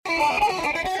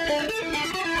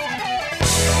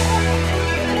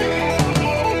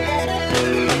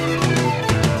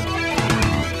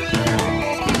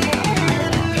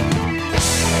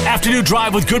Afternoon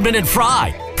Drive with Goodman and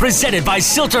Fry, presented by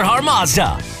Silterhar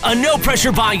Mazda. A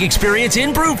no-pressure buying experience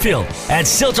in Broomfield at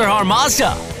Silterhar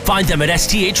Mazda. Find them at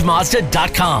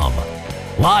sthmazda.com.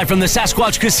 Live from the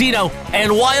Sasquatch Casino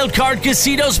and Wildcard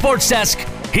Casino Sports Desk,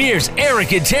 here's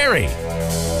Eric and Terry.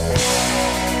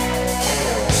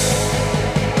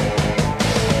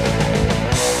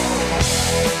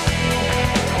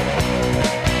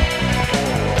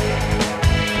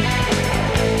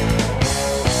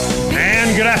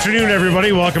 Good afternoon,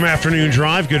 everybody. Welcome Afternoon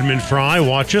Drive. Goodman Fry.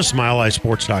 Watch us,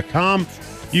 MileHighSports.com.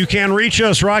 You can reach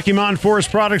us, Rocky Mountain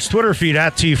Forest Products Twitter feed,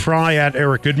 at TFry, at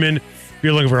Eric Goodman. If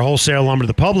you're looking for wholesale lumber to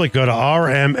the public, go to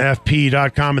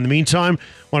rmfp.com. In the meantime,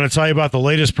 I want to tell you about the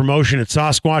latest promotion at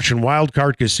Sasquatch and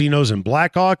Wildcard Casinos in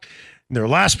Blackhawk. Their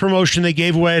last promotion they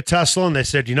gave away at Tesla, and they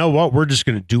said, you know what, we're just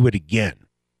going to do it again.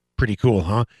 Pretty cool,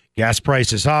 huh? Gas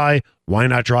price is high. Why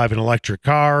not drive an electric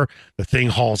car? The thing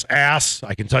hauls ass.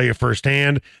 I can tell you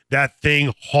firsthand, that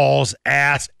thing hauls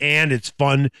ass, and it's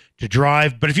fun to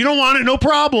drive. But if you don't want it, no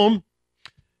problem.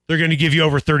 They're going to give you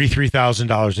over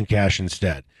 $33,000 in cash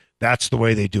instead. That's the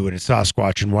way they do it at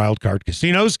Sasquatch and Wildcard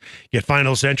Casinos. Get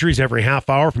finals entries every half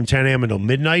hour from 10 a.m. until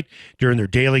midnight during their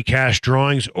daily cash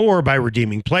drawings or by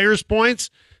redeeming players' points.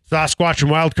 Sasquatch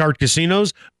and Wildcard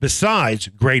Casinos, besides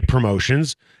great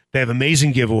promotions, they have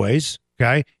amazing giveaways,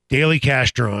 okay? Daily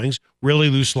cash drawings, really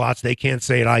loose slots. They can't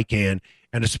say it, I can.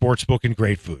 And a sports book and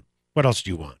great food. What else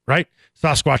do you want, right?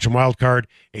 Sasquatch and Wildcard,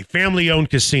 a family-owned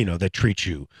casino that treats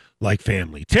you like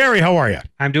family. Terry, how are you?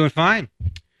 I'm doing fine.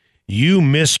 You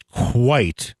missed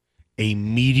quite a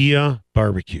media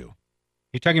barbecue.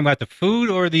 You're talking about the food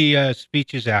or the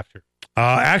speeches after?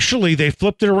 Actually, they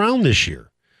flipped it around this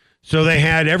year. So they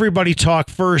had everybody talk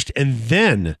first, and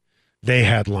then they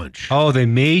had lunch. Oh, they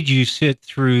made you sit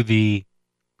through the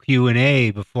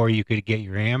Q&A before you could get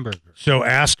your hamburger. So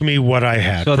ask me what I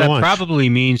had So for that lunch. probably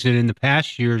means that in the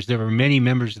past years, there were many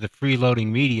members of the freeloading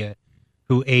media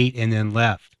who ate and then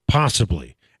left.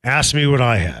 Possibly. Ask me what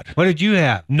I had. What did you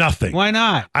have? Nothing. Why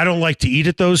not? I don't like to eat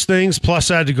at those things. Plus,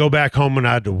 I had to go back home and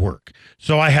I had to work.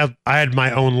 So I had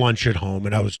my own lunch at home,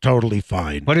 and I was totally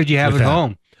fine. What did you have at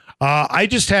home? I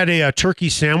just had a turkey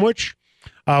sandwich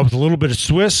with a little bit of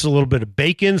Swiss, a little bit of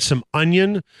bacon, some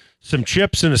onion, some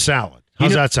chips, and a salad.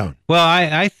 How's that sound? Well,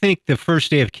 I think the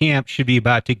first day of camp should be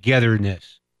about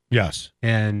togetherness. Yes.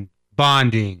 And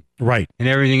bonding. Right. And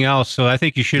everything else. So I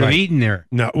think you should have eaten there.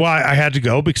 No, well, I had to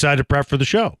go because I had to prep for the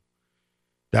show.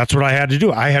 That's what I had to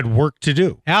do. I had work to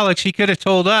do. Alex, he could have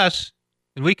told us,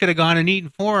 and we could have gone and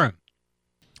eaten for him.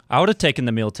 I would have taken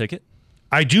the meal ticket.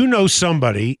 I do know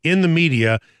somebody in the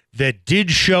media that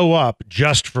did show up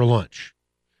just for lunch,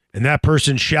 and that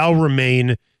person shall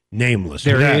remain nameless.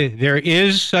 There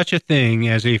is such a thing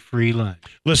as a free lunch.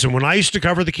 Listen, when I used to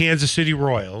cover the Kansas City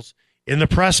Royals, in the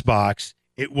press box,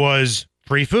 it was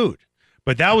free food.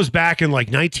 But that was back in like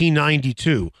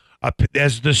 1992.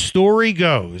 As the story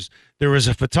goes, there was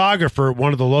a photographer at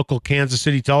one of the local Kansas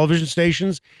City television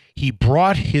stations. He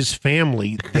brought his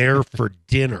family there for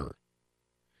dinner.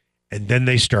 And then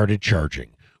they started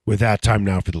charging. With that, time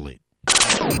now for the lead.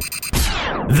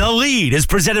 The Lead is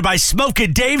presented by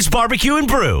Smokin' Dave's Barbecue and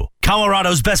Brew,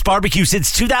 Colorado's best barbecue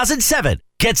since 2007.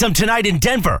 Get some tonight in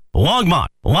Denver, Longmont,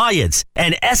 Lyons,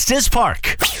 and Estes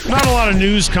Park. Not a lot of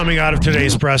news coming out of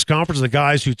today's press conference. The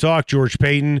guys who talked, George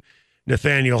Paton,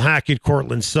 Nathaniel Hackett,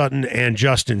 Cortland Sutton, and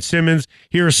Justin Simmons.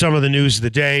 Here are some of the news of the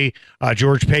day.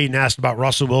 George Paton asked about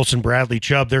Russell Wilson, Bradley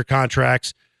Chubb, their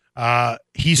contracts.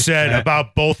 He said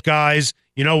about both guys,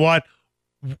 you know what?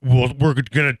 We're going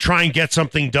to try and get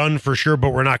something done for sure, but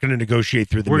we're not going to negotiate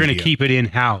through the media. We're going to keep it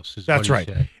in-house. That's right.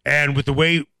 Said. And with the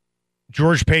way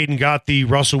George Paton got the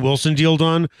Russell Wilson deal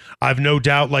done, I've no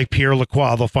doubt, like Pierre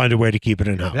Lacroix, they'll find a way to keep it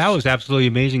in-house. That was absolutely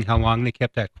amazing how long they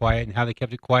kept that quiet and how they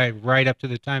kept it quiet right up to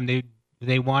the time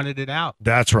they wanted it out.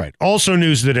 That's right. Also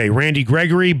news of the day, Randy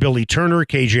Gregory, Billy Turner,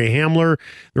 KJ Hamler,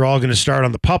 they're all going to start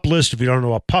on the PUP list. If you don't know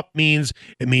what PUP means,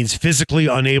 it means physically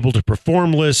unable to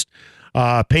perform list.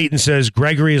 Peyton says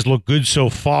Gregory has looked good so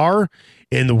far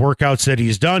in the workouts that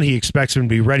he's done. He expects him to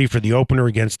be ready for the opener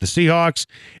against the Seahawks.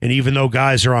 And even though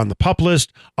guys are on the PUP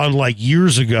list, unlike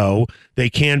years ago, they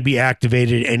can be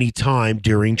activated anytime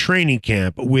during training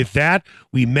camp. With that,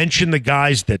 we mentioned the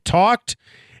guys that talked.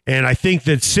 And I think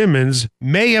that Simmons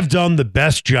may have done the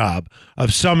best job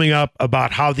of summing up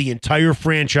about how the entire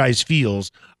franchise feels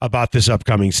about this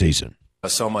upcoming season.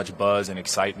 So much buzz and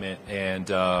excitement, and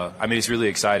it's really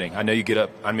exciting. I know you get up.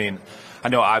 I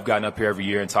know I've gotten up here every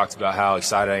year and talked about how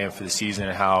excited I am for the season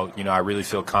and how, I really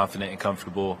feel confident and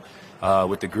comfortable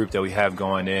with the group that we have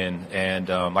going in. And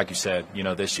like you said,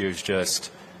 this year's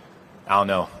just, I don't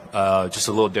know, just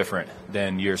a little different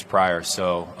than years prior.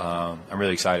 So I'm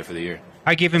really excited for the year.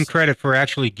 I give him credit for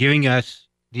actually giving us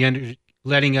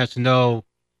letting us know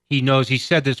he knows. He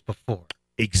said this before.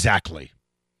 Exactly.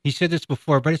 He said this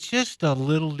before, but it's just a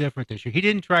little different this year. He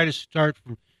didn't try to start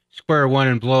from square one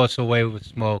and blow us away with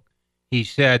smoke. He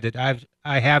said that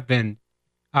I have been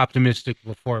optimistic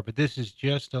before, but this is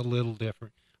just a little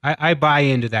different. I buy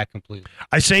into that completely.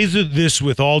 I say this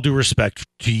with all due respect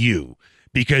to you,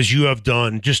 because you have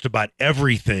done just about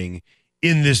everything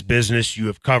in this business. You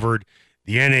have covered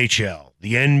the NHL,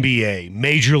 the NBA,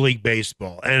 Major League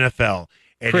Baseball, NFL,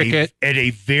 cricket at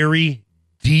a very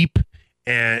deep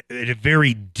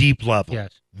level.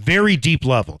 Yes. Very deep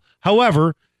level.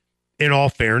 However, in all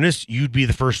fairness, you'd be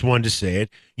the first one to say it.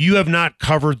 You have not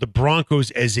covered the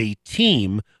Broncos as a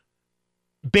team,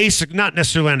 not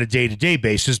necessarily on a day-to-day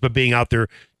basis, but being out there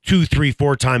 2, 3,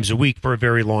 4 times a week for a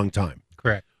very long time.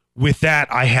 Correct. With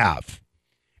that, I have.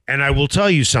 And I will tell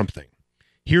you something.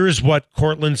 Here is what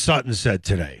Cortland Sutton said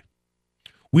today.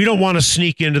 We don't want to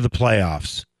sneak into the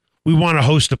playoffs. We want to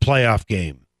host a playoff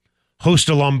game, host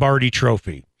a Lombardi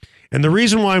Trophy. And the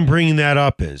reason why I'm bringing that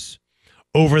up is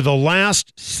over the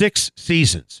last 6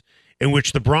 seasons in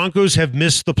which the Broncos have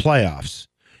missed the playoffs,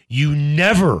 you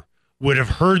never would have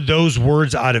heard those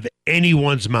words out of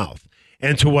anyone's mouth.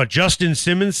 And to what Justin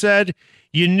Simmons said,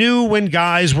 you knew when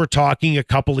guys were talking a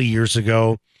couple of years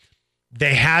ago,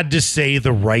 they had to say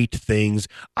the right things.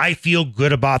 I feel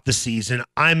good about the season.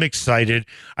 I'm excited.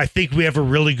 I think we have a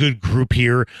really good group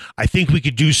here. I think we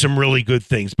could do some really good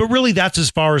things. But really, that's as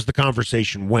far as the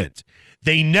conversation went.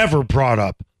 They never brought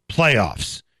up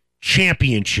playoffs,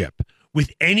 championship with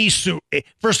any.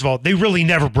 First of all, they really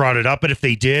never brought it up. But if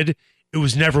they did, it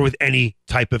was never with any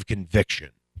type of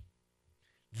conviction.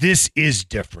 This is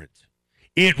different.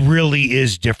 It really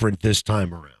is different this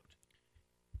time around.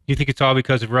 You think it's all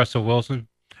because of Russell Wilson?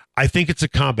 I think it's a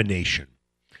combination.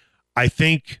 I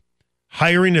think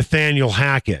hiring Nathaniel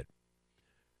Hackett,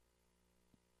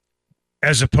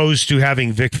 as opposed to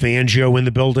having Vic Fangio in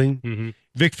the building,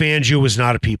 Vic Fangio was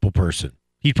not a people person.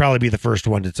 He'd probably be the first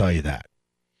one to tell you that.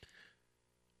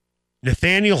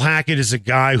 Nathaniel Hackett is a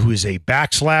guy who is a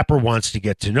backslapper, wants to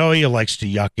get to know you, likes to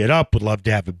yuck it up, would love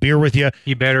to have a beer with you.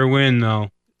 He better win, though.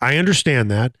 I understand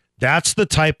that. That's the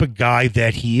type of guy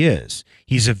that he is.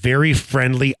 He's a very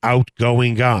friendly,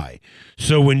 outgoing guy.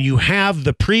 So when you have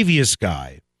the previous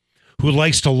guy who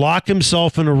likes to lock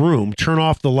himself in a room, turn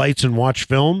off the lights and watch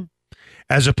film,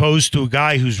 as opposed to a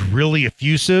guy who's really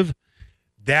effusive,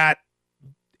 that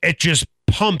it just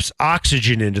pumps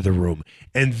oxygen into the room.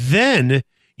 And then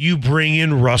you bring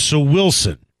in Russell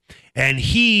Wilson, and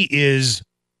he is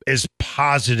as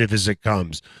positive as it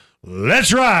comes.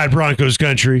 Let's ride, Broncos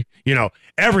country.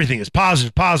 Everything is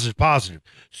positive, positive, positive.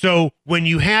 So when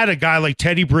you had a guy like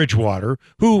Teddy Bridgewater,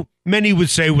 who many would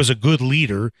say was a good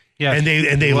leader, yes,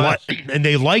 and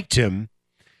they liked him,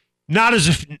 not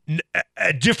as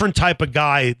a different type of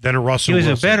guy than a Russell Wilson.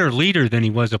 He was a better leader than he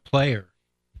was a player.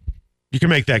 You can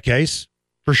make that case,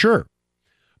 for sure.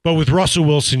 But with Russell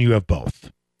Wilson, you have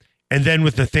both. And then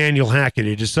with Nathaniel Hackett,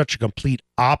 it is such a complete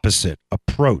opposite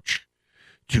approach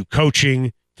to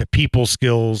coaching, to people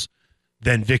skills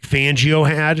than Vic Fangio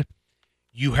had.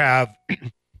 You have,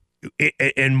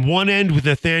 in one end with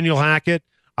Nathaniel Hackett,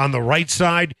 on the right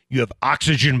side, you have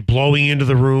oxygen blowing into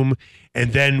the room.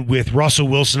 And then with Russell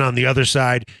Wilson on the other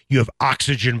side, you have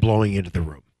oxygen blowing into the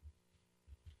room.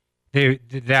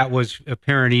 That was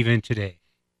apparent even today.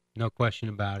 No question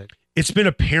about it. It's been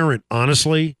apparent,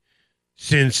 honestly,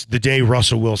 since the day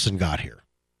Russell Wilson got here.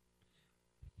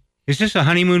 Is this a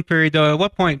honeymoon period, though? At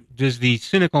what point does the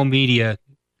cynical media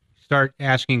start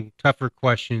asking tougher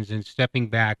questions and stepping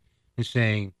back and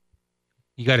saying,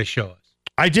 you got to show us?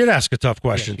 I did ask a tough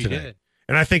question today. Did.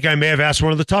 And I think I may have asked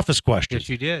one of the toughest questions. Yes,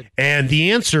 you did. And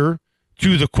the answer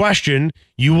to the question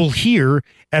you will hear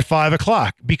at 5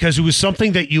 o'clock, because it was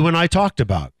something that you and I talked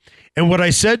about. And what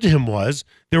I said to him was,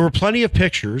 there were plenty of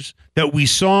pictures that we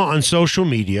saw on social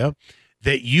media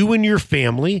that you and your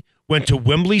family went to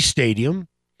Wembley Stadium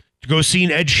to go see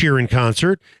an Ed Sheeran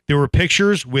concert. There were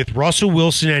pictures with Russell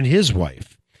Wilson and his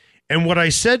wife. And what I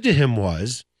said to him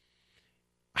was,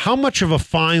 how much of a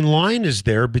fine line is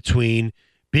there between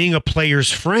being a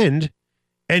player's friend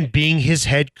and being his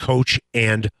head coach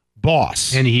and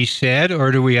boss. And he said,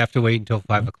 or do we have to wait until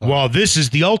 5 o'clock? Well, this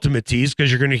is the ultimate tease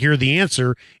because you're going to hear the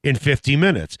answer in 50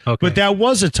 minutes. Okay. But that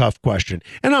was a tough question.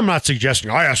 And I'm not suggesting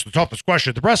I asked the toughest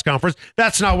question at the press conference.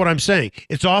 That's not what I'm saying.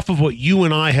 It's off of what you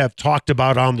and I have talked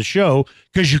about on the show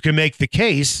because you can make the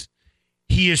case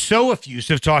he is so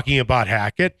effusive talking about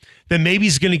Hackett that maybe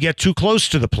he's going to get too close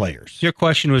to the players. Your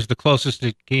question was the closest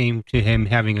it came to him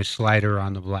having a slider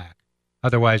on the black.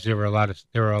 Otherwise, there were a lot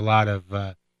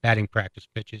of batting practice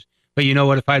pitches. But you know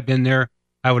what? If I'd been there,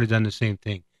 I would have done the same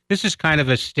thing. This is kind of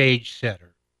a stage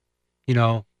setter. You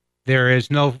know, there is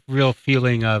no real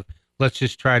feeling of let's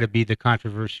just try to be the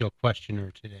controversial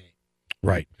questioner today.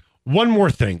 Right. One more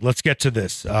thing. Let's get to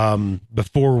this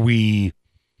before we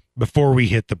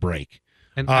hit the break.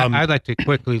 And I'd like to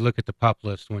quickly look at the pup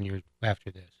list when you're after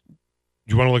this.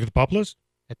 You want to look at the pup list?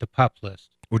 At the pup list.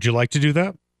 Would you like to do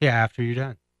that? Yeah, after you're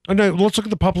done. Oh, no, let's look at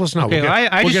the pup list now. Okay,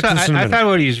 I thought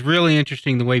what he's really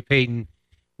interesting the way Paton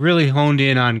really honed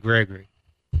in on Gregory.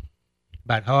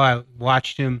 About how I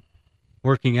watched him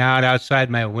working out outside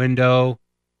my window,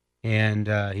 and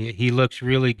he looks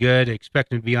really good.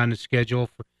 Expect him to be on schedule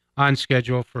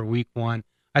for week 1.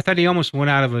 I thought he almost went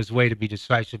out of his way to be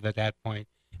decisive at that point,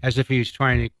 as if he was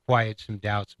trying to quiet some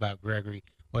doubts about Gregory,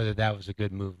 whether that was a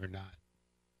good move or not.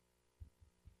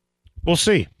 We'll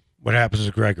see what happens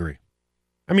to Gregory.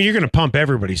 I mean, you're going to pump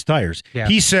everybody's tires. Yeah.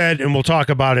 He said, and we'll talk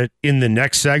about it in the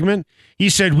next segment, he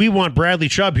said, we want Bradley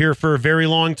Chubb here for a very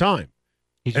long time.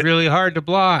 He's really hard to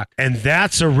block. And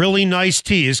that's a really nice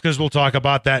tease because we'll talk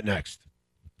about that next.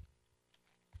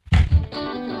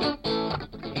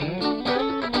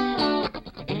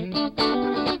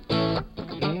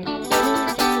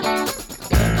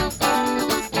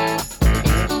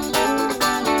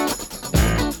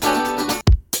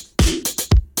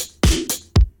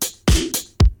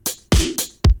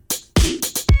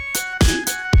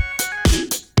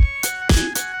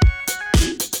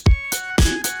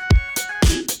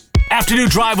 Afternoon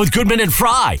Drive with Goodman and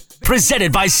Fry,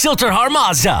 presented by Silterhar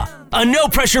Mazda. A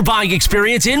no-pressure buying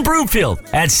experience in Broomfield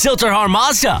at Silterhar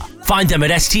Mazda. Find them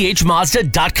at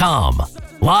sthmazda.com.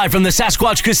 Live from the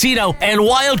Sasquatch Casino and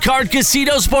Wildcard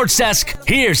Casino Sports Desk,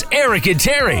 here's Eric and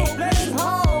Terry.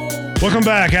 Welcome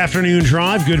back. Afternoon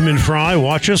Drive, Goodman Fry.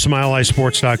 Watch us,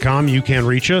 milehighsports.com. You can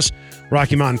reach us.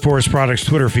 Rocky Mountain Forest Products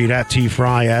Twitter feed at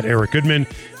 @TFry, at Eric Goodman.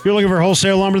 If you're looking for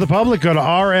wholesale lumber to the public, go to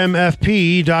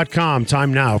rmfp.com.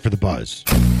 Time now for The Buzz.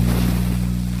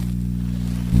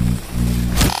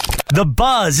 The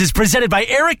Buzz is presented by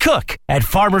Eric Cook at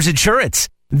Farmers Insurance.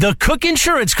 The Cook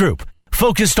Insurance Group,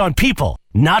 focused on people,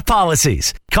 not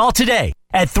policies. Call today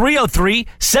at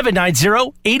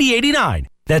 303-790-8089.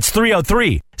 That's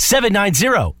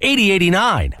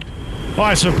 303-790-8089. All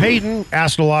right, so Paton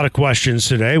asked a lot of questions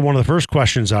today. One of the first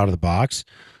questions out of the box,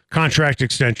 contract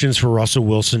extensions for Russell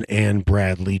Wilson and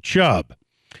Bradley Chubb.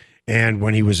 And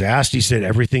when he was asked, he said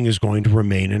everything is going to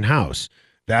remain in-house.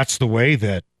 That's the way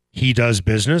that he does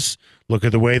business. Look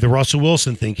at the way the Russell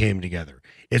Wilson thing came together.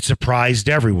 It surprised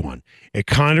everyone. It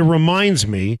kind of reminds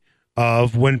me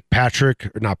of when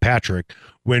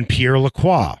when Pierre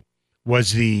Lacroix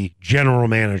was the general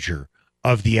manager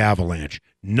of the Avalanche.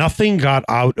 Nothing got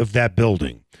out of that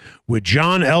building. With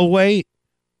John Elway,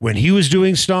 when he was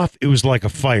doing stuff, it was like a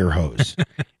fire hose.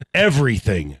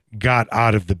 Everything got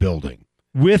out of the building.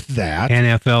 With that,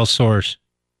 NFL source.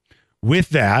 With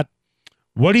that,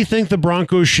 what do you think the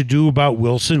Broncos should do about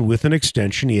Wilson with an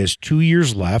extension? He has 2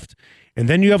 years left. And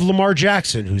then you have Lamar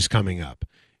Jackson, who's coming up.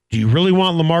 Do you really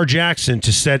want Lamar Jackson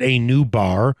to set a new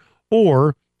bar,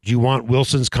 or do you want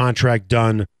Wilson's contract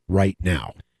done right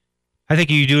now? I think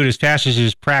you do it as fast as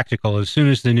is practical. As soon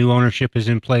as the new ownership is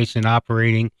in place and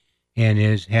operating and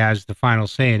has the final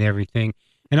say in everything.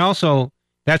 And also,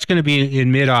 that's going to be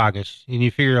in mid-August, and you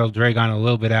figure it'll drag on a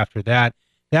little bit after that.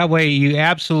 That way, you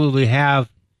absolutely have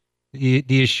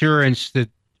the assurance that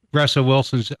Russell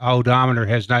Wilson's odometer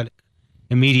has not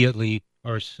immediately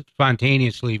or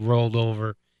spontaneously rolled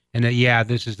over, and that, yeah,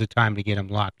 this is the time to get him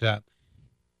locked up.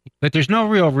 But there's no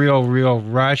real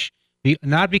rush,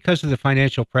 not because of the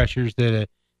financial pressures that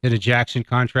a Jackson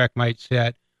contract might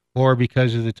set, or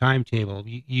because of the timetable.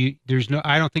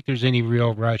 I don't think there's any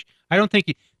real rush. I don't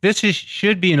think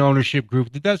should be an ownership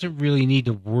group that doesn't really need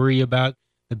to worry about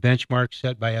the benchmark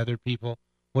set by other people.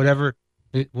 Whatever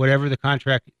the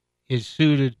contract is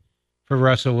suited for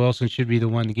Russell Wilson should be the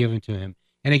one given to him.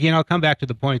 And again, I'll come back to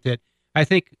the point that I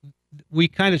think we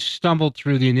kind of stumbled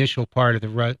through the initial part of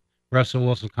the Russell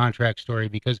Wilson contract story,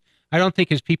 because I don't think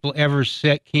his people ever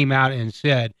came out and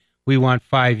said, we want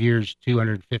 5 years,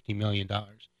 $250 million.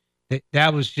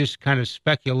 That was just kind of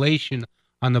speculation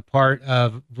on the part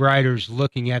of writers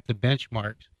looking at the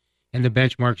benchmarks. and the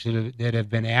benchmarks that have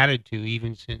been added to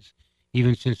even since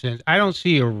then. I don't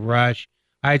see a rush.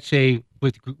 I'd say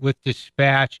with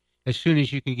dispatch as soon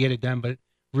as you can get it done, but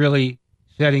really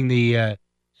setting the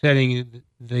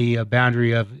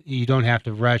boundary of you don't have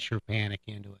to rush or panic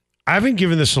into it. I haven't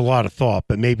given this a lot of thought,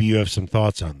 but maybe you have some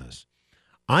thoughts on this.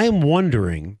 I am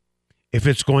wondering if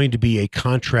it's going to be a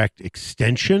contract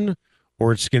extension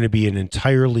or it's going to be an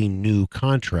entirely new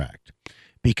contract.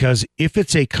 Because if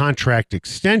it's a contract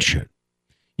extension,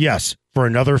 yes, for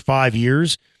another 5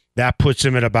 years, that puts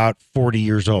him at about 40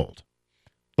 years old.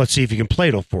 Let's see if he can play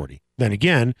till 40. Then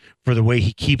again, for the way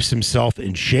he keeps himself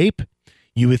in shape,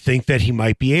 you would think that he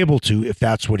might be able to if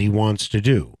that's what he wants to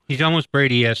do. He's almost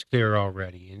Brady-esque there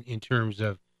already in terms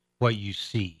of what you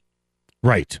see.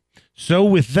 Right. So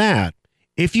with that,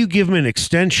 if you give him an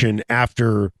extension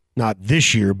after not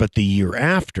this year, but the year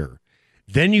after,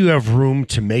 then you have room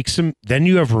to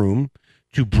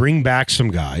bring back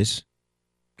some guys.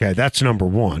 Okay, that's number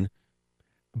one.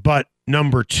 But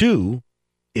number two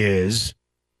is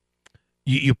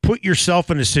you put yourself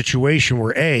in a situation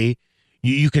where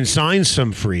you can sign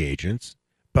some free agents,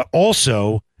 but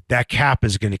also that cap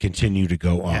is going to continue to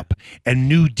go up and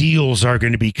new deals are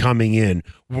going to be coming in.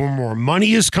 More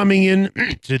money is coming in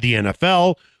to the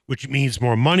NFL, which means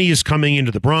more money is coming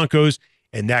into the Broncos,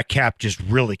 and that cap just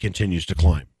really continues to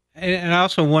climb. And I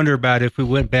also wonder about if we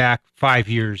went back 5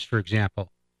 years, for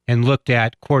example, and looked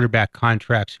at quarterback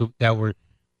contracts that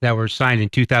were signed in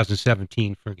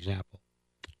 2017, for example.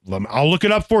 I'll look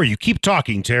it up for you. Keep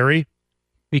talking, Terry.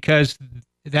 Because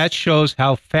that shows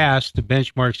how fast the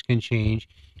benchmarks can change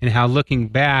and how looking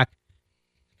back,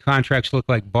 contracts look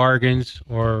like bargains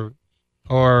or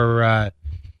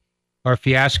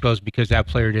fiascos because that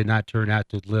player did not turn out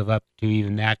to live up to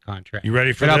even that contract. You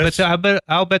ready for this?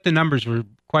 I'll bet the numbers were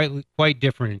quite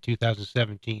different in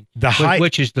 2017,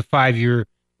 which is the 5-year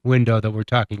window that we're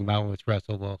talking about with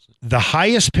Russell Wilson. The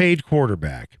highest paid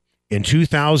quarterback in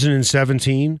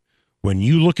 2017, when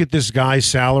you look at this guy's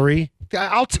salary,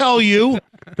 I'll tell you,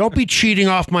 don't be cheating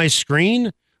off my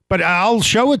screen, but I'll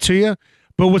show it to you.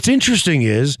 But what's interesting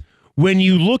is when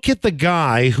you look at the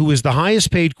guy who is the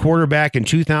highest paid quarterback in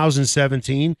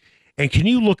 2017, and can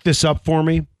you look this up for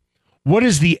me? What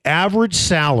is the average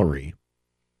salary,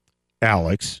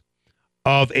 Alex,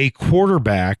 of a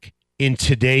quarterback in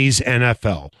today's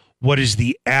NFL? What is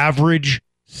the average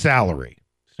salary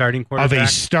of a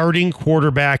starting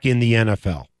quarterback in the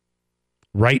NFL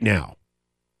right now?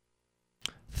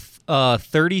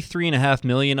 $33.5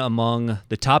 million among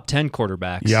the top 10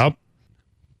 quarterbacks. Yep.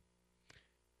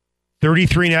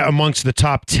 33 amongst the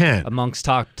top 10. Amongst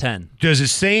top 10. Does it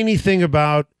say anything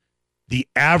about the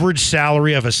average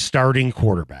salary of a starting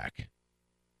quarterback?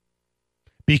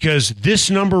 Because this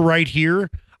number right here,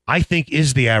 I think,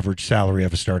 is the average salary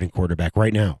of a starting quarterback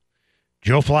right now.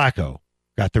 Joe Flacco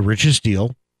got the richest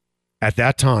deal at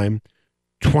that time,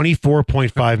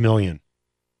 $24.5 million.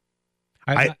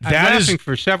 I'm laughing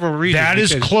for several reasons.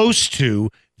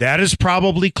 That is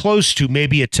probably close to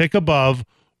maybe a tick above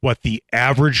what the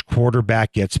average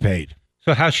quarterback gets paid.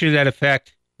 So how should that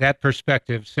affect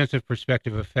sense of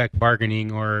perspective affect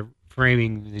bargaining or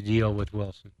framing the deal with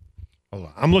Wilson? Hold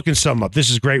on. I'm looking something up.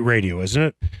 This is great radio, isn't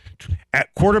it?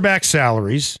 At quarterback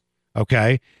salaries,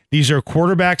 okay? These are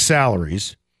quarterback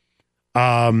salaries.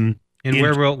 And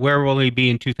where will he be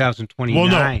in 2029?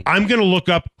 Well, no, I'm going to look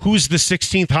up who's the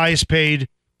 16th highest paid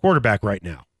quarterback right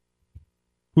now.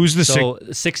 Who's the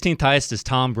 16th highest is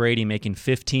Tom Brady, making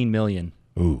 $15 million.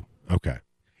 Ooh, okay.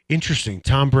 Interesting.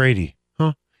 Tom Brady.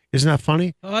 Huh? Isn't that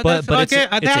funny? But it's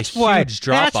a huge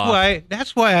drop-off.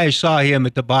 That's why I saw him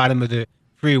at the bottom of the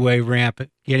freeway ramp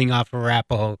getting off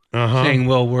Arapahoe saying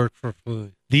we'll work for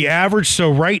food. The average,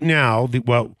 so right now,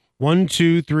 1,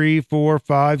 2, 3, 4,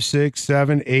 5, 6,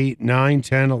 7, 8, 9,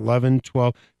 10, 11,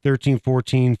 12, 13,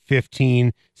 14,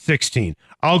 15, 16.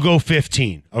 I'll go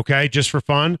 15, okay, just for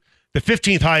fun. The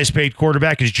 15th highest paid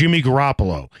quarterback is Jimmy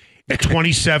Garoppolo at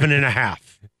 27.5,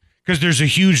 because there's a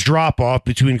huge drop-off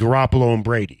between Garoppolo and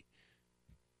Brady.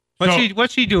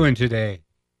 What's he doing today?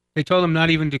 They told him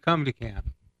not even to come to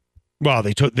camp. Well,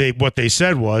 what they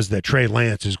said was that Trey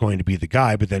Lance is going to be the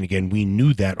guy, but then again, we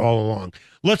knew that all along.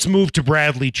 Let's move to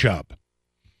Bradley Chubb.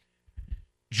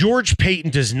 George Paton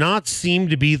does not seem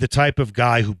to be the type of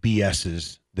guy who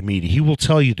BS's the media. He will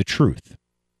tell you the truth.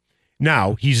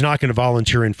 Now, he's not going to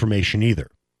volunteer information either.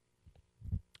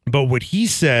 But what he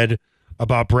said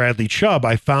about Bradley Chubb,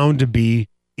 I found to be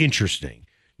interesting.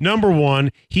 Number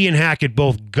one, he and Hackett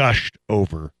both gushed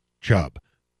over Chubb.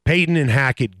 Paton and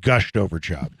Hackett gushed over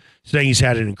Chubb, saying he's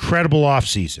had an incredible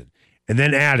offseason, and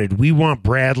then added, we want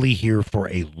Bradley here for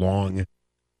a long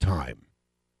time.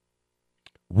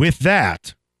 with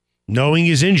that, knowing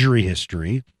his injury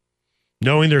history,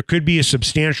 knowing there could be a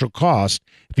substantial cost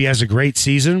if he has a great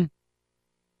season,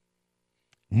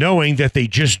 knowing that they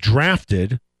just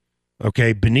drafted,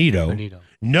 Benito,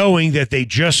 knowing that they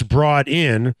just brought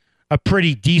in a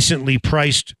pretty decently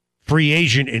priced free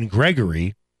agent in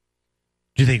Gregory,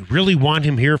 do they really want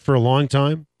him here for a long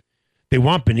time? They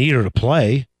want Benito to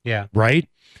play, right?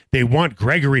 They want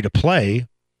Gregory to play.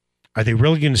 Are they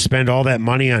really going to spend all that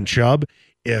money on Chubb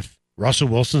if Russell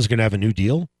Wilson's going to have a new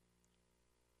deal?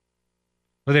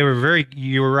 Well,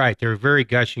 you were right. They were very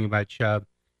gushing about Chubb,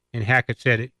 and Hackett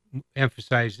said it,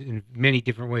 emphasized in many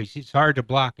different ways. It's hard to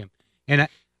block him. And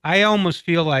I almost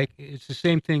feel like it's the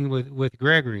same thing with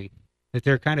Gregory, that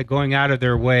they're kind of going out of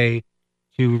their way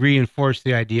to reinforce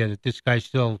the idea that this guy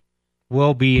still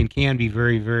will be and can be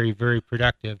very, very, very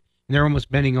productive. And they're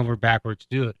almost bending over backwards to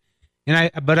do it.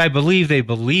 But I believe they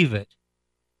believe it.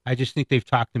 I just think they've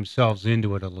talked themselves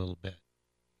into it a little bit.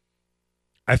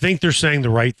 I think they're saying the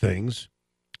right things.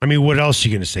 I mean, what else are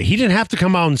you going to say? He didn't have to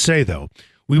come out and say, though,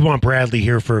 we want Bradley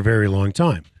here for a very long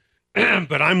time.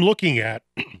 But I'm looking at,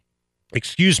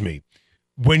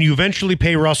 when you eventually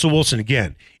pay Russell Wilson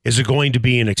again, is it going to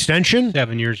be an extension?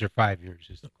 7 years or 5 years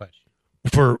is the question.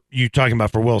 For you talking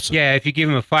about for Wilson? Yeah, if you give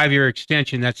him a 5-year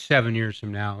extension, that's 7 years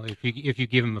from now. If you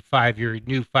give him a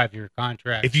new 5-year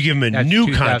contract, if you give him a new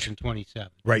contract, 2027.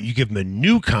 Right, you give him a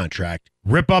new contract,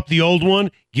 rip up the old one,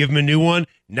 give him a new one.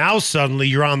 Now suddenly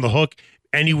you're on the hook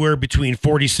anywhere between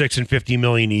 $46 and $50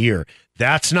 million a year.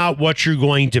 That's not what you're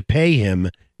going to pay him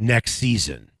next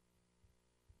season.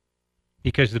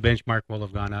 Because the benchmark will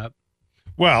have gone up.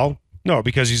 Well, no,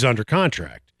 because he's under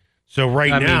contract. So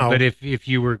now, but if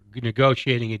you were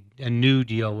negotiating a new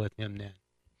deal with him, then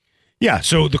yeah.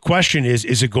 So the question is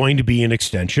it going to be an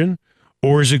extension,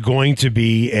 or is it going to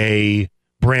be a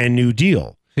brand new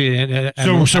deal?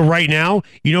 So right now,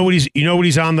 you know what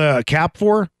he's on the cap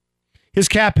for? His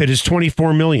cap hit is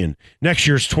 $24 million. Next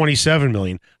year's $27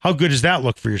 million. How good does that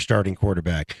look for your starting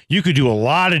quarterback? You could do a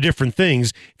lot of different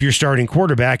things if your starting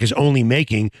quarterback is only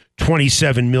making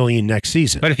 $27 million next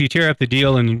season. But if you tear up the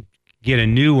deal and get a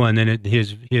new one, then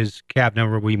his cap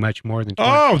number will be much more than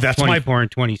 24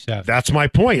 and 27. That's my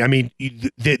point. I mean,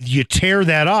 you tear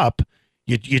that up.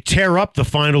 You tear up the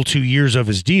final 2 years of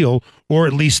his deal, or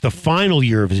at least the final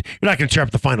year of his. You're not going to tear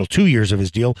up the final 2 years of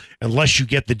his deal unless you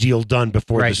get the deal done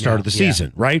before the start of the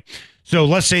season, right? So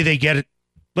let's say they get it.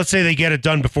 Let's say they get it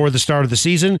done before the start of the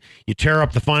season. You tear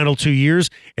up the final 2 years,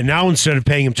 and now instead of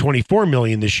paying him $24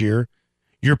 million this year,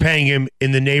 you're paying him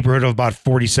in the neighborhood of about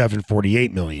 $47,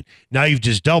 $48 million. Now you've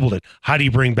just doubled it. How do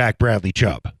you bring back Bradley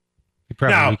Chubb? You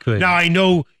probably could. Now I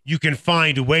know you can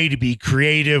find a way to be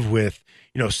creative with,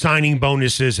 signing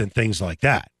bonuses and things like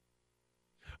that.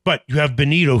 But you have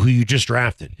Benito, who you just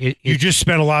drafted. You just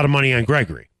spent a lot of money on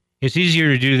Gregory. It's easier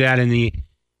to do that in the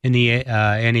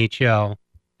NHL.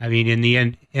 I mean, in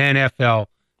the NFL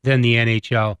than the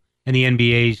NHL and the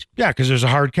NBA's. Yeah, because there's a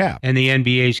hard cap. And the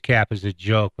NBA's cap is a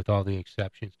joke with all the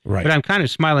exceptions. Right. But I'm kind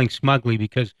of smiling smugly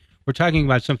because we're talking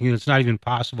about something that's not even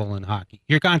possible in hockey.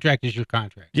 Your contract is your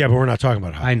contract. Yeah, but we're not talking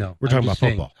about hockey. I know. We're talking about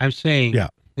football. I'm saying. Yeah.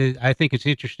 I think it's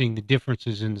interesting the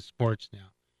differences in the sports now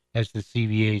as the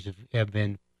CBAs have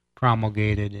been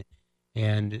promulgated,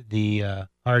 and the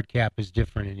hard cap is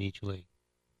different in each league.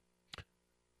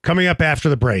 Coming up after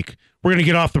the break, we're going to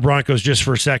get off the Broncos just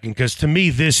for a second because to me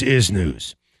this is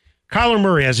news. Kyler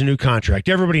Murray has a new contract.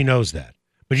 Everybody knows that.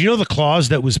 But you know the clause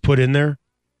that was put in there?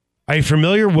 Are you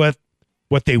familiar with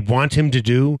what they want him to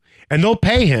do? And they'll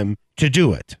pay him to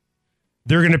do it.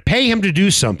 They're going to pay him to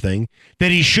do something that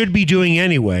he should be doing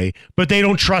anyway, but they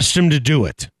don't trust him to do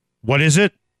it. What is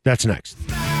it? That's next.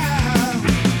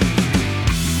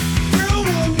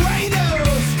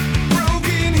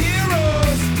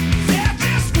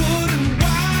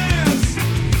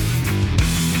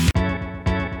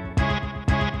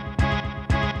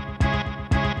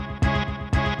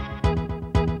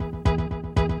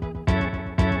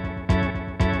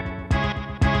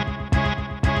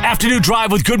 Afternoon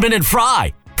Drive with Goodman and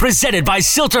Fry, presented by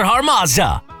Silterhar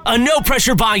Mazda. A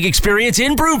no-pressure buying experience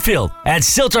in Broomfield at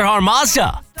Silterhar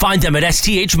Mazda. Find them at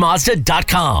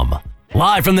sthmazda.com.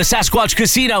 Live from the Sasquatch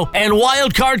Casino and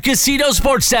Wildcard Casino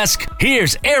Sports Desk,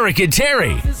 here's Eric and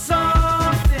Terry.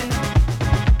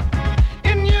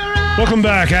 Welcome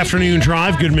back. Afternoon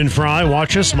Drive, Goodman Fry.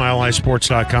 Watch us,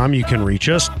 milehighsports.com. You can reach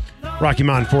us. Rocky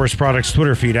Mountain Forest Products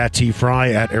Twitter feed at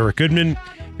 @tfry, at Eric Goodman.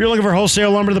 If you're looking for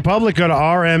wholesale lumber to the public, go to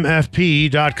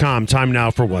rmfp.com. Time now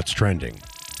for What's Trending.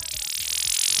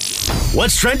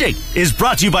 What's Trending is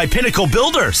brought to you by Pinnacle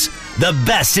Builders, the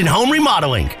best in home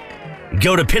remodeling.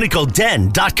 Go to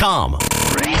pinnacleden.com.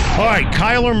 All right,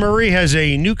 Kyler Murray has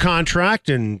a new contract,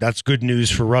 and that's good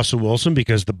news for Russell Wilson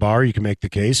because the bar, you can make the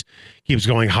case, keeps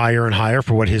going higher and higher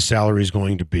for what his salary is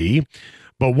going to be.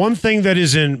 But one thing that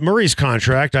is in Murray's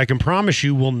contract, I can promise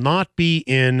you, will not be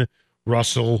in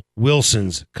Russell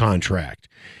Wilson's contract.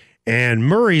 And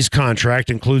Murray's contract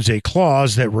includes a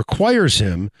clause that requires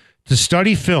him to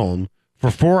study film for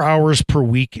 4 hours per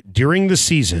week during the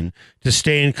season to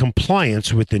stay in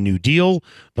compliance with the new deal.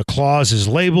 The clause is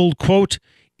labeled, quote,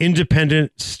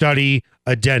 independent study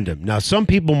addendum. Now, some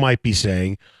people might be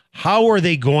saying, how are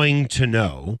they going to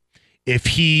know if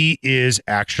he is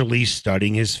actually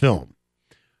studying his film?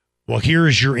 Well, here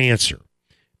is your answer.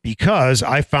 Because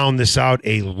I found this out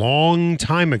a long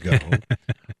time ago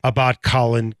about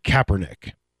Colin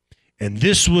Kaepernick. And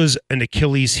this was an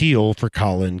Achilles heel for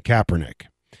Colin Kaepernick,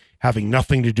 having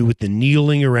nothing to do with the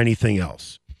kneeling or anything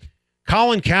else.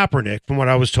 Colin Kaepernick, from what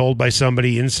I was told by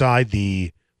somebody inside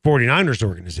the 49ers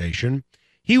organization,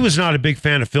 he was not a big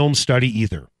fan of film study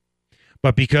either.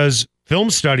 But because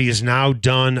film study is now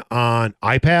done on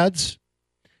iPads,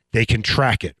 they can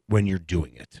track it when you're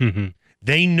doing it. Mm-hmm.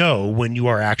 They know when you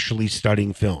are actually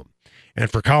studying film.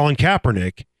 And for Colin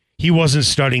Kaepernick, he wasn't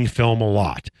studying film a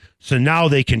lot. So now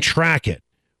they can track it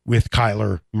with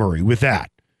Kyler Murray. With that,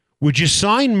 would you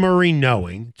sign Murray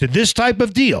knowing to this type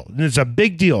of deal? And it's a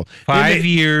big deal. 5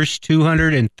 years,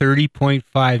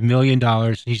 $230.5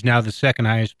 million. He's now the second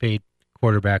highest paid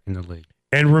quarterback in the league.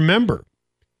 And remember,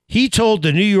 he told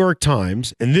the New York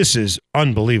Times, and this is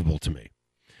unbelievable to me,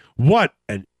 what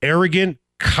an arrogant,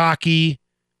 cocky,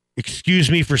 excuse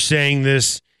me for saying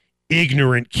this,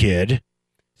 ignorant kid,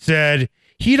 said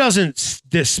he doesn't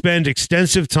spend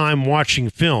extensive time watching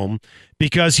film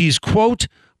because he's, quote,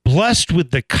 blessed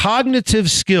with the cognitive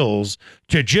skills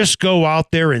to just go out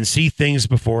there and see things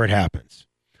before it happens.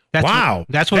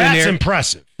 That's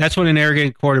impressive. That's what an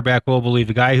arrogant quarterback will believe.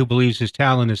 The guy who believes his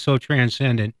talent is so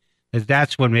transcendent that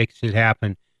that's what makes it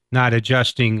happen, not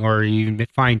adjusting or even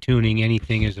fine-tuning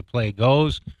anything as the play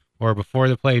goes or before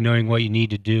the play, knowing what you need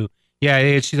to do. Yeah,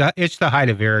 it's the height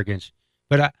of arrogance.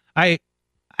 But I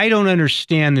don't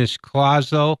understand this clause,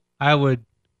 though. I would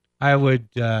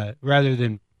rather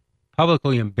than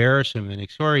publicly embarrass him and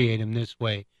excoriate him this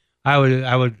way, I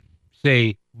would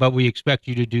say, but we expect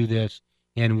you to do this,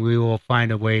 and we will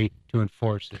find a way to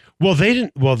enforce it. Well, they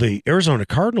didn't. Well, the Arizona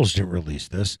Cardinals didn't release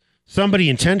this. Somebody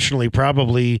intentionally,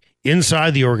 probably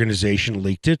inside the organization,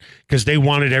 leaked it because they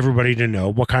wanted everybody to know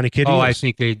what kind of kid he is. I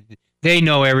think they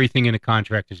know everything in a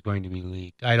contract is going to be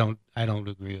leaked. I don't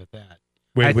agree with that.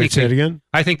 Wait, say it again?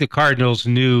 I think the Cardinals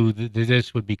knew that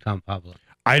this would become public.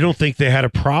 I don't think they had a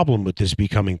problem with this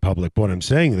becoming public. What I'm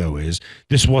saying, though, is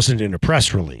this wasn't in a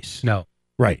press release. No.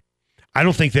 Right. I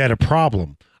don't think they had a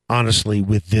problem, honestly,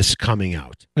 with this coming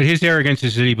out. But his arrogance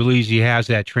is that he believes he has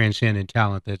that transcendent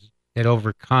talent that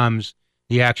overcomes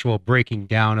the actual breaking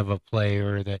down of a play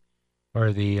or the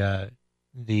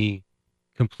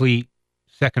complete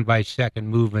second by second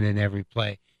movement in every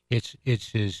play. It's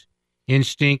his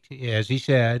instinct, as he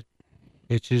said.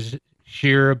 It's his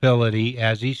sheer ability,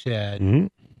 as he said, mm-hmm.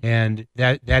 And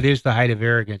that is the height of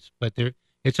arrogance. But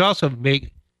it's also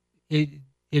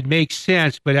it makes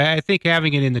sense. But I think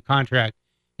having it in the contract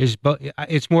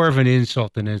it's more of an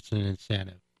insult than it's an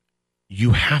incentive. You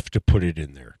have to put it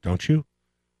in there, don't you?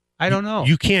 I don't know.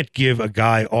 You can't give a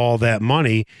guy all that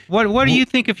money. What do you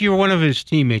think if you're one of his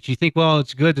teammates? You think, well,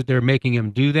 it's good that they're making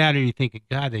him do that, or you think,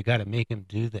 God, they got to make him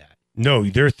do that? No,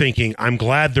 they're thinking, I'm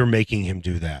glad they're making him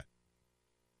do that.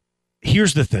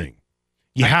 Here's the thing.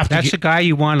 That's the guy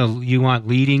you want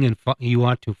leading and you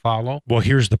want to follow? Well,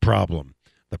 here's the problem.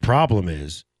 The problem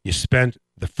is you spent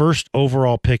the first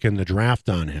overall pick in the draft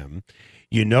on him.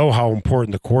 You know how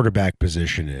important the quarterback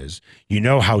position is. You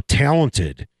know how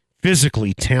talented,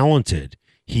 physically talented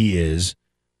he is.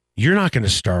 You're not going to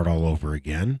start all over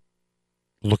again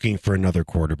looking for another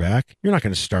quarterback. You're not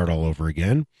going to start all over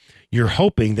again. You're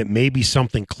hoping that maybe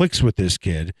something clicks with this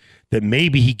kid, that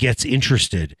maybe he gets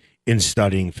interested in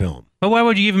studying film. But why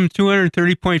would you give him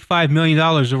 $230.5 million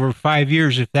over 5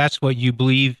 years if that's what you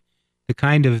believe the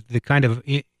kind of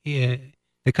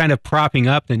propping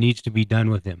up that needs to be done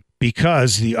with him?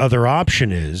 Because the other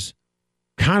option is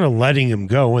kind of letting him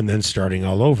go and then starting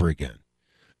all over again.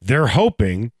 They're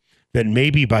hoping that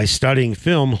maybe by studying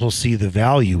film, he'll see the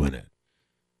value in it.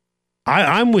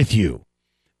 I'm with you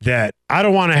that I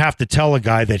don't want to have to tell a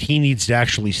guy that he needs to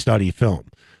actually study film.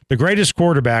 The greatest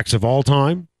quarterbacks of all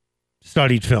time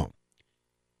studied film.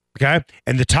 Okay?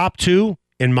 And the top two,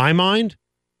 in my mind,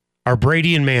 are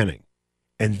Brady and Manning.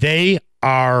 And they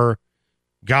are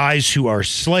guys who are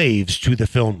slaves to the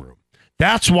film room.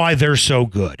 That's why they're so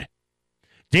good.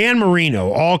 Dan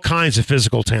Marino, all kinds of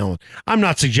physical talent. I'm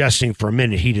not suggesting for a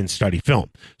minute he didn't study film,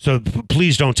 so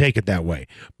please don't take it that way.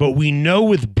 But we know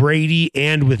with Brady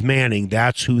and with Manning,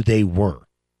 that's who they were.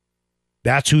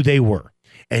 That's who they were.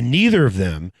 And neither of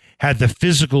them had the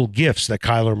physical gifts that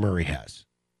Kyler Murray has.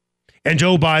 And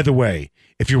oh, by the way,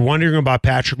 if you're wondering about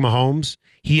Patrick Mahomes,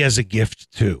 he has a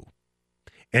gift too.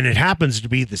 And it happens to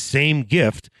be the same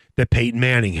gift that Peyton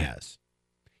Manning has.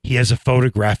 He has a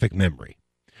photographic memory.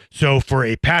 So for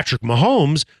a Patrick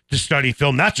Mahomes to study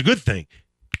film, that's a good thing.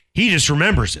 He just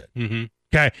remembers it. Mm-hmm.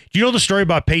 Okay. Do you know the story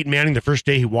about Peyton Manning the first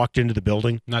day he walked into the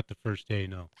building? Not the first day,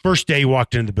 no. First day he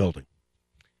walked into the building.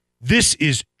 This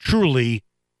is truly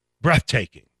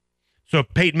breathtaking. So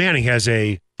Peyton Manning has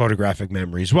a photographic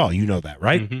memory as well. You know that,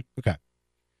 right? Mm-hmm. Okay.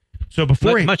 So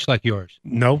before much like yours.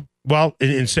 No. Well,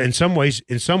 in some ways,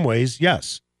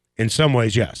 yes. In some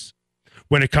ways, yes.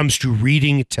 When it comes to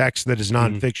reading text that is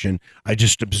nonfiction, I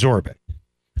just absorb it,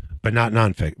 but not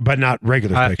nonfiction, but not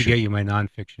regular I'll have fiction. to get you my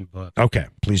nonfiction book. Okay,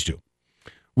 please do.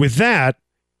 With that,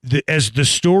 as the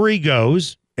story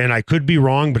goes, and I could be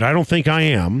wrong, but I don't think I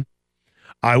am,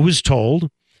 I was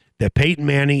told that Peyton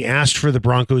Manning asked for the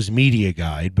Broncos media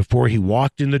guide before he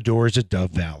walked in the doors at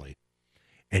Dove Valley.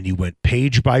 And he went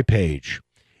page by page,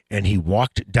 and he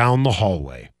walked down the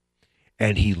hallway,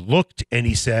 and he looked and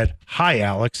he said, "Hi,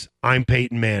 Alex, I'm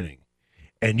Peyton Manning.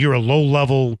 And you're a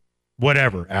low-level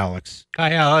whatever, Alex."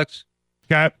 Hi, Alex.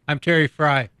 Okay. I'm Terry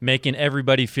Fry. Making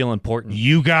everybody feel important.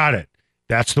 You got it.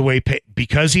 That's the way,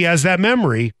 because he has that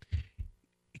memory.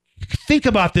 Think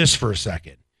about this for a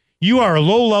second. You are a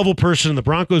low-level person in the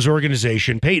Broncos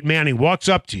organization. Peyton Manning walks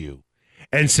up to you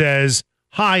and says,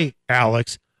 "Hi,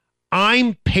 Alex,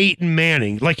 I'm Peyton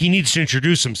Manning," like he needs to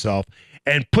introduce himself,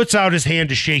 and puts out his hand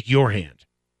to shake your hand.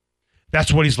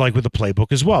 That's what he's like with the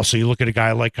playbook as well. So you look at a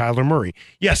guy like Kyler Murray.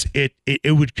 Yes, it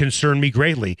would concern me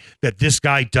greatly that this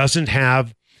guy doesn't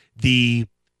have the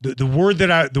words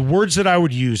that I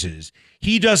would use is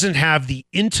he doesn't have the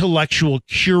intellectual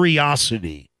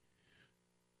curiosity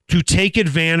to take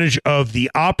advantage of the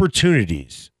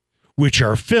opportunities, which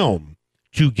are film,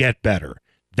 to get better.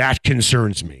 That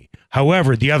concerns me.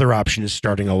 However, the other option is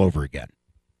starting all over again.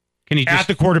 Can he At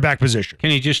the quarterback position.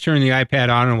 Can he just turn the iPad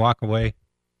on and walk away?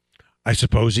 I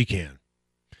suppose he can.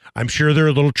 I'm sure there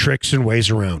are little tricks and ways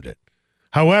around it.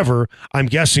 However, I'm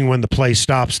guessing when the play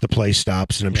stops,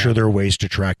 and I'm sure there are ways to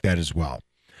track that as well.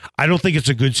 I don't think it's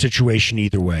a good situation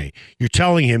either way. You're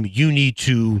telling him you need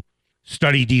to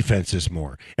study defenses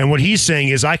more. And what he's saying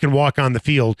is, I can walk on the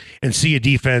field and see a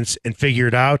defense and figure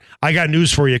it out. I got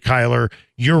news for you, Kyler.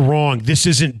 You're wrong. This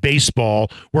isn't baseball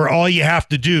where all you have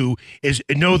to do is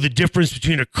know the difference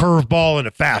between a curveball and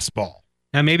a fastball.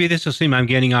 Now, maybe this will seem I'm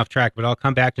getting off track, but I'll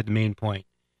come back to the main point.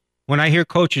 When I hear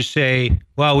coaches say,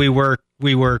 well, we work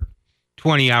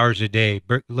 20 hours a day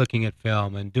looking at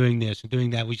film and doing this and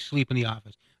doing that, we sleep in the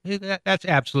office. That's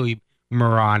absolutely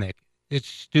moronic. It's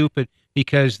stupid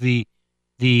because the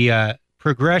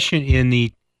progression in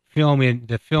the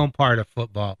film part of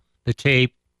football, the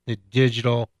tape, the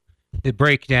digital, the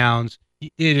breakdowns,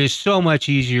 it is so much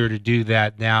easier to do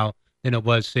that now than it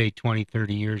was, say, 20,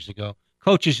 30 years ago.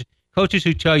 Coaches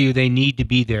who tell you they need to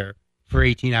be there for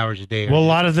 18 hours a day. Well, a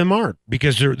lot of them aren't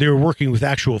because they were working with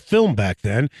actual film back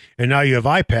then, and now you have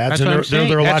iPads, and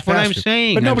they're a lot faster. That's what I'm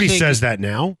saying. But nobody says that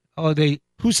now.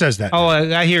 Who says that? Oh,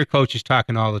 I hear coaches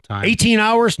talking all the time. 18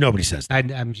 hours? Nobody says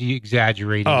that. I'm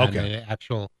exaggerating on the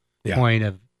actual point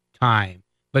of time.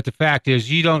 But the fact is,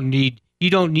 you don't need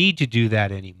to do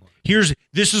that anymore.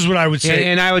 This is what I would say.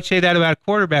 And I would say that about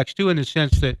quarterbacks, too, in the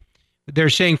sense that they're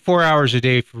saying 4 hours a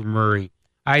day for Murray.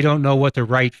 I don't know what the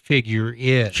right figure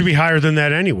is. Should be higher than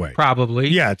that anyway. Probably.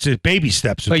 Yeah, it's baby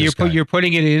steps. But you're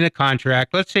putting it in a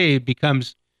contract. Let's say it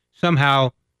becomes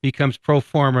pro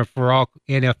forma for all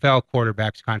NFL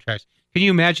quarterbacks contracts. Can you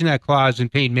imagine that clause in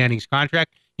Peyton Manning's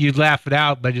contract? You'd laugh it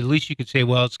out, but at least you could say,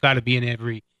 well, it's got to be in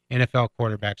every NFL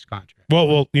quarterback's contract.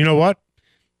 Well, you know what?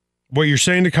 What you're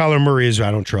saying to Kyler Murray is, I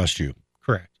don't trust you.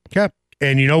 Correct. Okay.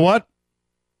 And you know what?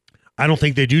 I don't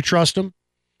think they do trust him.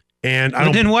 And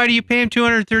then why do you pay him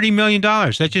 $230 million?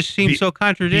 That just seems so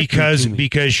contradictory.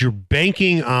 Because you're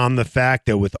banking on the fact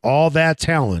that with all that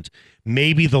talent,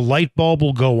 maybe the light bulb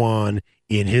will go on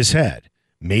in his head.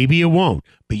 Maybe it won't.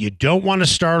 But you don't want to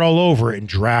start all over and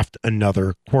draft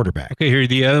another quarterback. Okay, here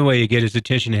the other way you get his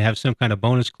attention and have some kind of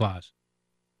bonus clause.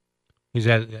 Is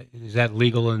that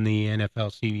legal in the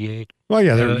NFL CBA? Well,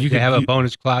 yeah, They have a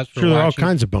bonus clause for sure, there are all watching,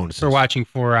 kinds of bonuses for watching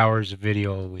 4 hours of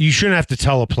video a week. You shouldn't have to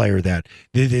tell a player that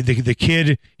the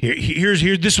kid here's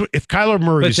this. If Kyler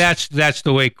Murray, But that's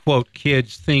the way quote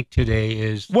kids think today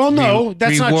is. Well, no,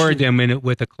 that's not reward true. them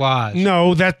with a clause.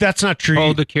 No, that's not true.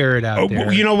 Hold the carrot out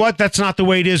there. You know what? That's not the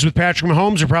way it is with Patrick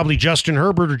Mahomes or probably Justin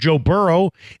Herbert or Joe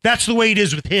Burrow. That's the way it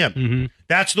is with him. Mm-hmm.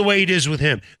 That's the way it is with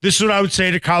him. This is what I would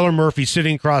say to Kyler Murphy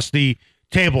sitting across the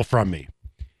table from me.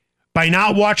 By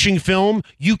not watching film,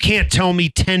 you can't tell me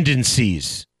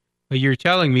tendencies. But you're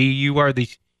telling me you are the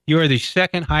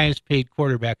second highest paid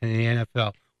quarterback in the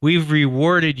NFL. We've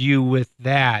rewarded you with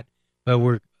that, but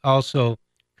we're also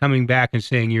coming back and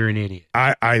saying you're an idiot.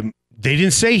 They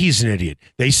didn't say he's an idiot.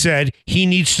 They said he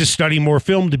needs to study more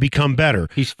film to become better.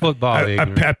 He's football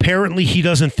ignorant. Apparently, he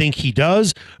doesn't think he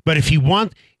does. But if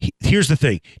here's the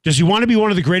thing. Does he want to be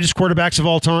one of the greatest quarterbacks of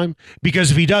all time?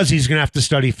 Because if he does, he's going to have to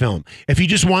study film. If he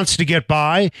just wants to get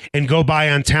by and go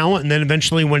by on talent, and then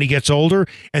eventually when he gets older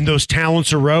and those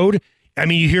talents erode, I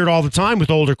mean, you hear it all the time with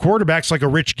older quarterbacks, like a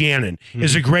Rich Gannon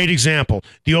is a great example.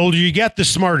 The older you get, the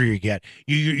smarter you get.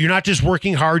 You're not just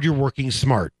working hard, you're working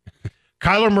smart.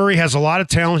 Kyler Murray has a lot of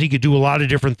talent. He could do a lot of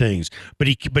different things, but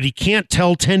he can't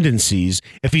tell tendencies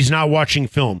if he's not watching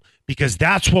film, because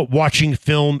that's what watching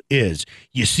film is.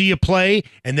 You see a play,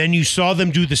 and then you saw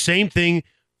them do the same thing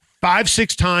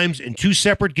 5-6 times in 2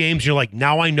 separate games. You're like,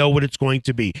 now I know what it's going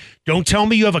to be. Don't tell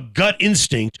me you have a gut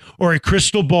instinct or a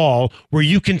crystal ball where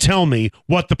you can tell me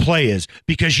what the play is.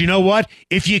 Because you know what?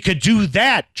 If you could do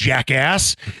that,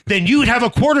 jackass, then you'd have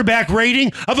a quarterback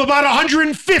rating of about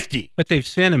 150. But they've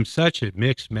sent him such a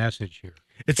mixed message here.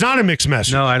 It's not a mixed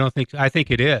message. No, I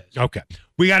think it is. Okay.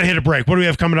 We got to hit a break. What do we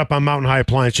have coming up on Mountain High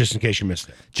Appliance, just in case you missed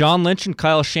it? John Lynch and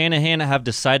Kyle Shanahan have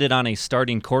decided on a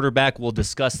starting quarterback. We'll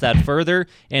discuss that further.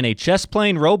 And a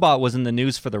chess-playing robot was in the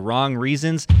news for the wrong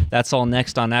reasons. That's all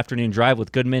next on Afternoon Drive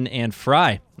with Goodman and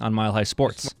Fry on Mile High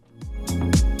Sports.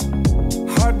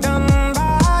 Hard done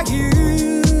by you.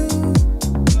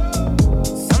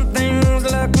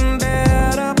 Something's looking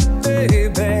better,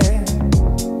 baby.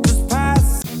 Just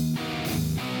pass.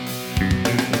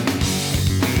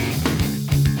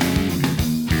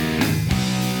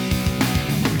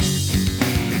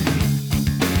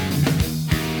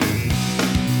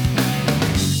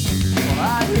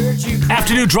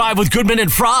 Afternoon Drive with Goodman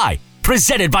and Fry,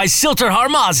 presented by Silterhar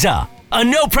Mazda. A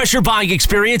no-pressure buying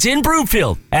experience in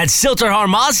Broomfield at Silterhar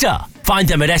Mazda. Find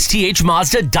them at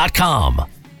sthmazda.com.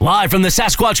 Live from the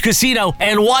Sasquatch Casino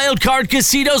and Wildcard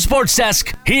Casino Sports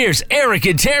Desk, here's Eric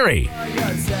and Terry.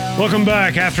 Welcome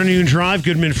back. Afternoon Drive,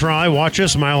 Goodman Fry. Watch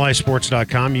us,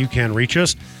 milehighsports.com. You can reach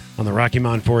us on the Rocky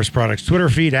Mountain Forest Products Twitter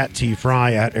feed at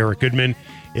 @TFry, at Eric Goodman.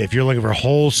 If you're looking for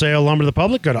wholesale lumber to the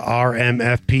public, go to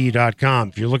rmfp.com.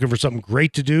 If you're looking for something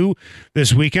great to do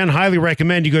this weekend, highly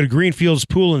recommend you go to Greenfield's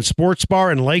Pool and Sports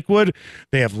Bar in Lakewood.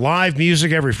 They have live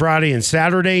music every Friday and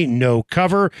Saturday, no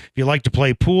cover. If you like to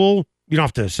play pool, you don't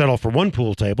have to settle for one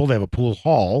pool table. They have a pool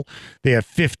hall. They have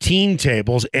 15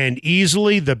 tables and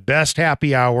easily the best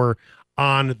happy hour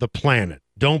on the planet.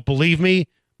 Don't believe me?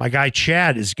 My guy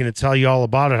Chad is going to tell you all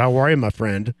about it. How are you, my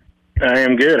friend? I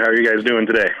am good. How are you guys doing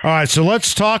today? All right, so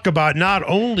let's talk about not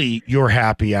only your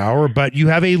happy hour, but you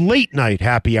have a late night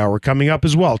happy hour coming up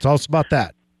as well. Tell us about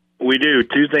that. We do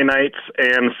Tuesday nights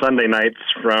and Sunday nights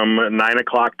from 9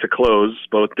 o'clock to close,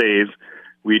 both days.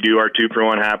 We do our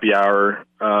 2-for-1 happy hour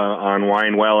on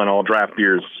wine, well, and all draft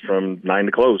beers from 9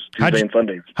 to close, Tuesday and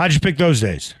Sundays. How'd you pick those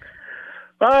days?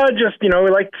 Just, we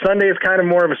like Sunday is kind of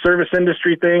more of a service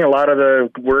industry thing. A lot of the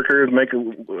workers,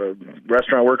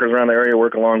 restaurant workers around the area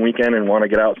work a long weekend and want to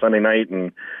get out Sunday night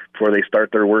and before they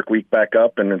start their work week back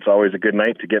up. And it's always a good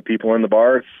night to get people in the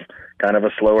bar. It's kind of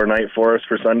a slower night for us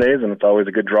for Sundays, and it's always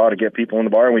a good draw to get people in the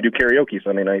bar. And we do karaoke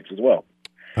Sunday nights as well.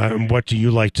 What do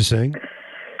you like to sing?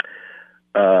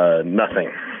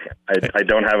 Nothing. I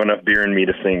don't have enough beer in me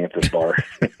to sing at this bar.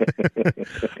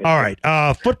 All right.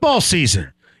 Football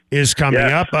season is coming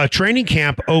up. Training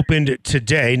camp opened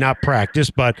today, not practice,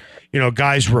 but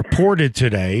guys reported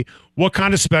today. What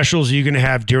kind of specials are you going to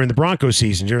have during the Broncos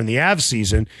season? During the Avs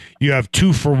season, you have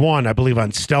 2-for-1, I believe,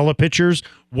 on Stella pitchers.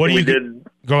 Go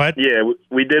ahead. Yeah,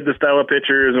 we did the Stella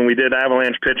pitchers and we did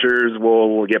Avalanche pitchers.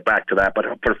 We'll get back to that. But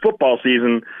for football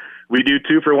season, we do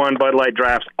 2-for-1 Bud Light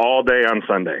drafts all day on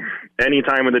Sunday. Any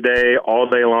time of the day, all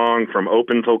day long, from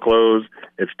open till close.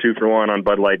 It's 2-for-1 on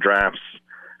Bud Light drafts.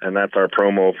 And that's our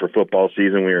promo for football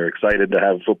season. We are excited to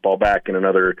have football back in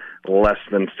another less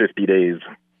than 50 days.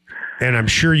 And I'm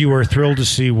sure you are thrilled to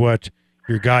see what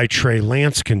your guy Trey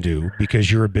Lance can do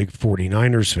because you're a big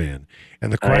 49ers fan.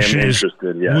 And the question is,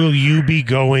 will you be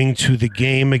going to the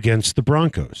game against the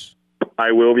Broncos?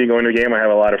 I will be going to a game. I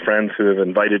have a lot of friends who have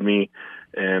invited me,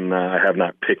 and I have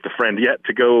not picked a friend yet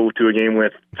to go to the game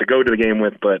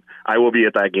with, but I will be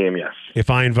at that game, yes. If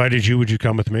I invited you, would you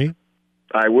come with me?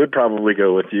 I would probably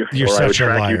go with you. You're or I would such a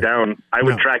track liar. you down. I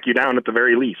would track you down at the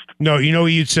very least. No, you know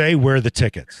what you'd say? Where are the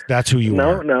tickets? That's who you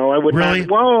are. No, I would really? not.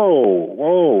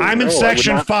 Whoa. I'm in no,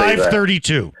 section I would not say that.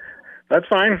 532. That's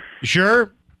fine. You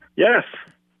sure? Yes.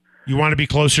 You want to be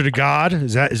closer to God?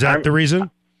 Is that the reason?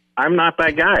 I'm not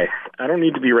that guy. I don't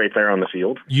need to be right there on the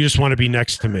field. You just want to be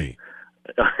next to me.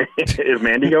 Is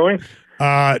Mandy going?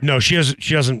 No, she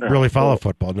doesn't really follow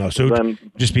football. No, so then,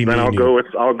 just be me. Then and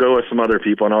I'll go with some other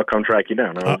people, and I'll come track you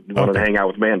down. I wanted to hang out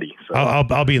with Mandy. So.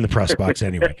 I'll be in the press box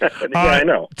anyway. I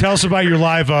know. Tell us about your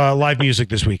live music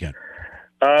this weekend.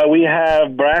 We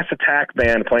have Brass Attack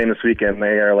Band playing this weekend.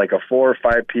 They are like a 4 or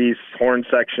 5 piece horn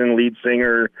section, lead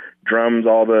singer, drums,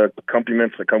 all the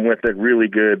accompaniments that come with it. Really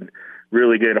good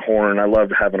horn. I love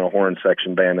having a horn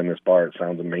section band in this bar. It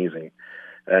sounds amazing.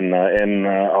 And in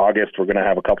August, we're going to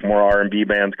have a couple more R&B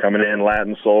bands coming in,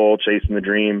 Latin Soul, Chasing the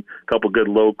Dream, a couple good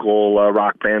local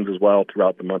rock bands as well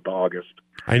throughout the month of August.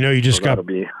 I know you just got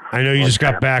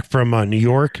back from New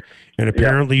York, and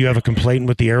apparently you have a complaint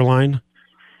with the airline.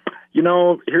 You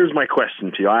know, here's my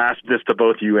question to you. I asked this to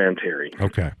both you and Terry.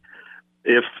 Okay.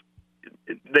 If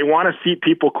they want to seat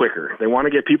people quicker, they want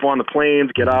to get people on the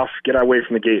planes, get away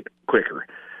from the gate quicker.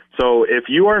 So if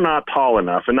you are not tall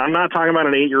enough, and I'm not talking about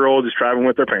an 8-year-old who's traveling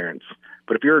with their parents,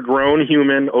 but if you're a grown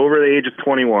human over the age of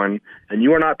 21 and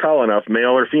you are not tall enough,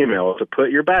 male or female, to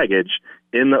put your baggage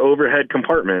in the overhead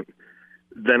compartment,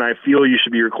 then I feel you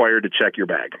should be required to check your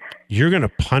bag. You're going to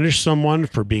punish someone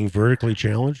for being vertically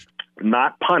challenged?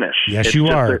 Not punish. Yes, you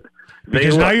are.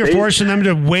 Because now you're forcing them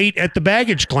to wait at the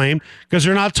baggage claim because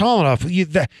they're not tall enough.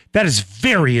 That is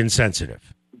very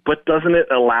insensitive. But doesn't it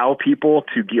allow people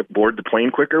to get board the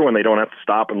plane quicker when they don't have to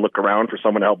stop and look around for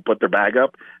someone to help put their bag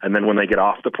up? And then when they get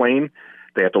off the plane,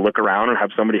 they have to look around and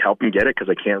have somebody help them get it because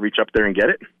they can't reach up there and get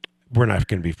it? We're not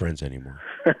going to be friends anymore.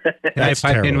 Can I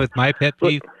pipe in with my pet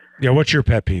peeve? Yeah, what's your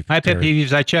pet peeve? My pet peeve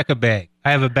is I check a bag. I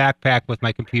have a backpack with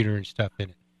my computer and stuff in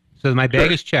it. So my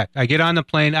bag is checked. I get on the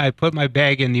plane. I put my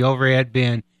bag in the overhead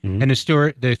bin, and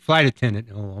the flight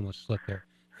attendant, almost slipped there.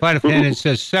 Flight attendant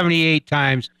says 78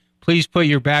 times, please put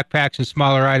your backpacks and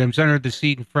smaller items under the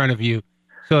seat in front of you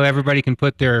so everybody can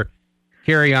put their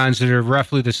carry-ons that are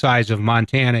roughly the size of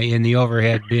Montana in the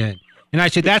overhead bin. And I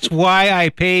said, that's why I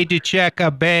paid to check a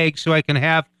bag so I can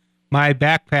have my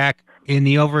backpack in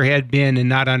the overhead bin and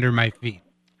not under my feet.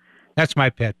 That's my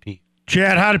pet peeve.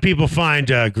 Chad, how do people find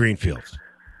Greenfields?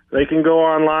 They can go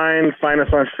online, find us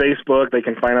on Facebook. They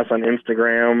can find us on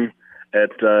Instagram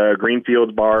at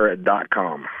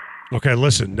greenfieldsbar.com. Okay,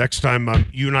 listen, next time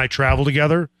you and I travel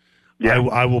together,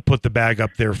 I will put the bag up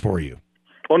there for you.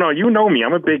 Oh, no, you know me.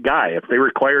 I'm a big guy. If they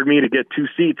required me to get 2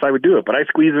 seats, I would do it. But I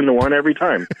squeeze into one every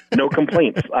time. No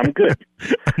complaints. I'm good.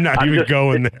 I'm not even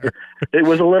going there. It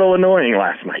was a little annoying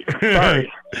last night.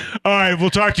 Sorry. All right, we'll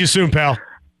talk to you soon, pal.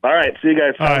 All right, see you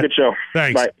guys. Have a good show.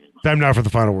 Thanks. Bye. Time now for the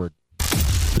final word.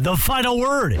 The final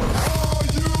word.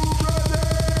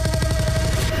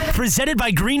 Presented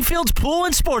by Greenfield's Pool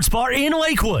and Sports Bar in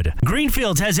Lakewood.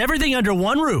 Greenfield's has everything under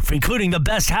one roof, including the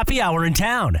best happy hour in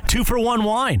town. 2-for-1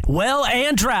 wine, well,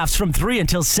 and drafts from 3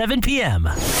 until 7 p.m.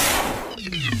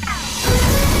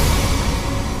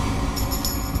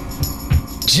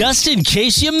 Just in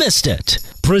case you missed it.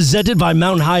 Presented by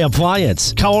Mountain High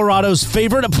Appliance, Colorado's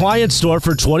favorite appliance store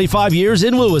for 25 years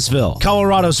in Louisville,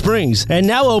 Colorado Springs, and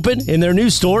now open in their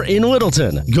new store in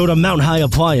Littleton. Go to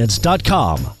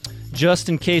mountainhighappliance.com. Just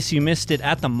in case you missed it,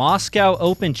 at the Moscow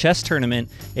Open Chess Tournament,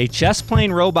 a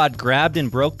chess-playing robot grabbed and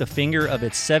broke the finger of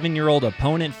its 7-year-old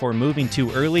opponent for moving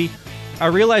too early. I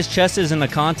realize chess isn't a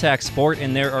contact sport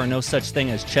and there are no such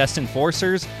thing as chess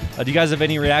enforcers. Do you guys have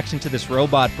any reaction to this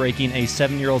robot breaking a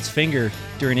 7-year-old's finger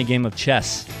during a game of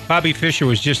chess? Bobby Fischer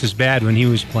was just as bad when he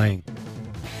was playing.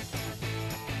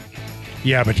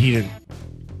 Yeah, but he didn't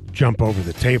jump over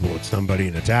the table at somebody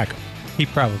and attack him. He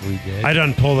probably did. I'd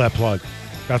unpull that plug.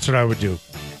 That's what I would do.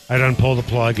 I'd unpull the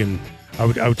plug and I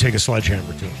would take a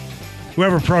sledgehammer to him.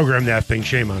 Whoever programmed that thing,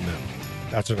 shame on them.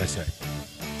 That's what I say.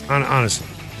 Honestly.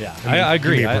 Yeah, I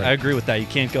agree. I agree with that. You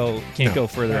can't go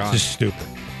further on. It's just stupid.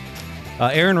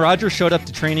 Aaron Rodgers showed up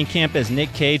to training camp as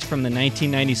Nick Cage from the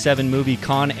 1997 movie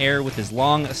Con Air with his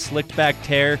long, slicked-back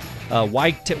hair,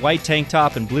 white tank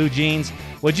top, and blue jeans.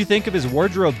 What'd you think of his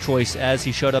wardrobe choice as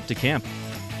he showed up to camp?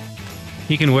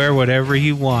 He can wear whatever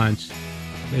he wants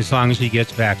as long as he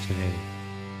gets vaccinated.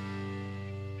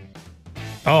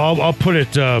 I'll put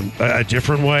it a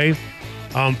different way.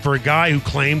 For a guy who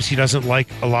claims he doesn't like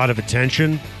a lot of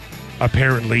attention,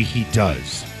 apparently he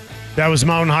does. That was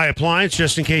Mountain High Appliance,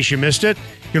 just in case you missed it.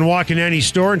 You can walk in any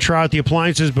store and try out the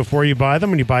appliances before you buy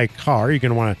them. When you buy a car, you're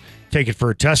going to want to take it for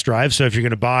a test drive. So if you're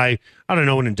going to buy, I don't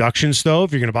know, an induction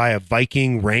stove, you're going to buy a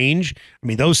Viking range. I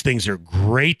mean, those things are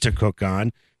great to cook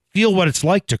on. Feel what it's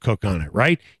like to cook on it,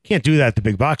 right? Can't do that at the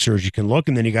big box stores. You can look,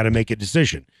 and then you got to make a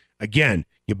decision. Again,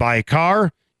 you buy a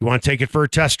car, you want to take it for a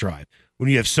test drive. When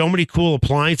you have so many cool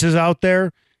appliances out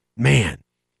there, man,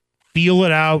 feel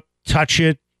it out, touch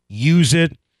it, use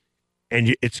it,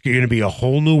 and it's going to be a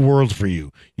whole new world for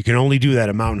you. You can only do that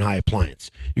at Mountain High Appliance.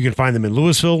 You can find them in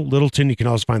Louisville, Littleton. You can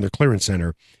also find their clearance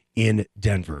center in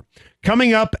Denver.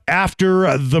 Coming up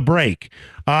after the break,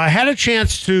 I had a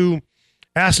chance to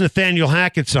ask Nathaniel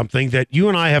Hackett something that you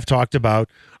and I have talked about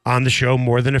on the show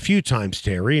more than a few times,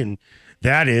 Terry, and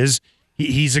that is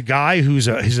he's a guy he's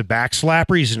a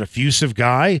backslapper. He's an effusive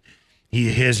guy.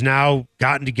 He has now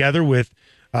gotten together with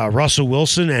Russell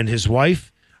Wilson and his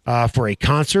wife for a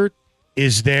concert.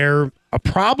 Is there a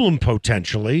problem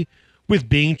potentially with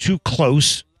being too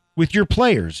close with your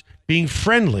players, being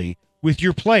friendly with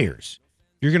your players?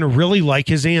 You're going to really like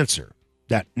his answer.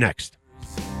 That next.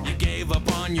 You gave up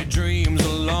on your dreams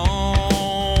alone.